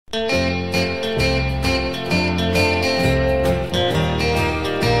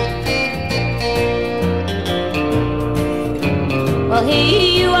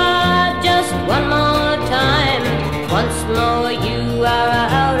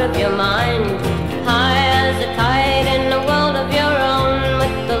your mind, high as a kite in a world of your own,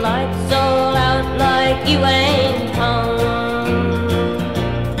 with the lights all out like you ain't home.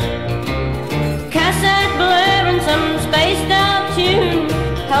 Cassette blaring some spaced out tune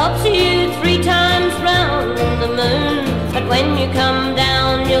helps you 3 times round the moon, but when you come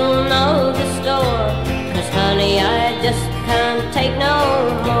down you'll know the score, 'cause honey, I just can't take no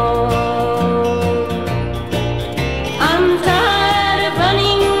more. I'm tired of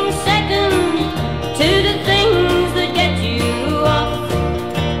running second to the things that get you off.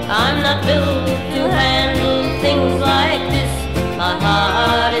 I'm not built to handle things like this, my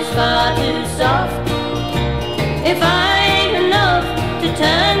heart is far too soft. If I ain't enough to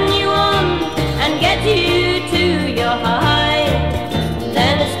turn you on and get you to your high,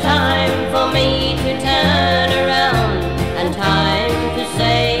 then it's time for me to turn around and time to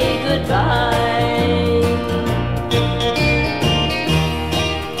say goodbye.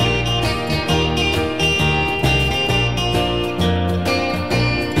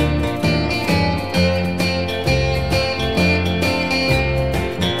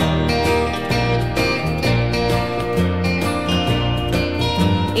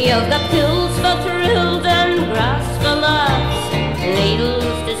 You've got pills for thrills and grass for laughs,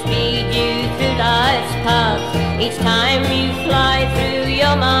 needles to speed you through life's path. Each time you fly through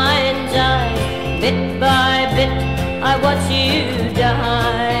your mind's eye, bit by bit I watch you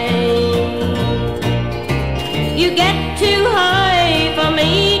die. You get too high for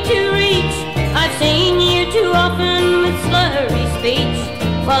me to reach, I've seen you too often with slurry speech.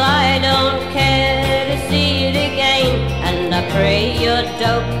 Well, I don't care to see it again, and I pray your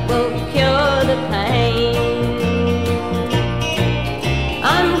dope will cure the pain.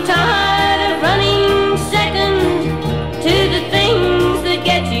 I'm tired of running second to the things that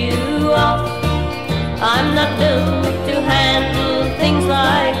get you off. I'm not built to handle things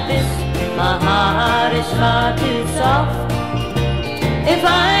like this, my heart is far too soft. If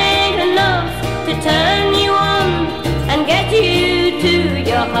I ain't enough to turn you on and get you to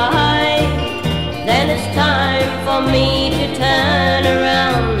your high, then it's time for me to turn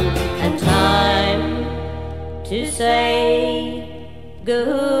around and time to say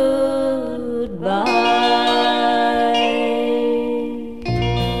goodbye.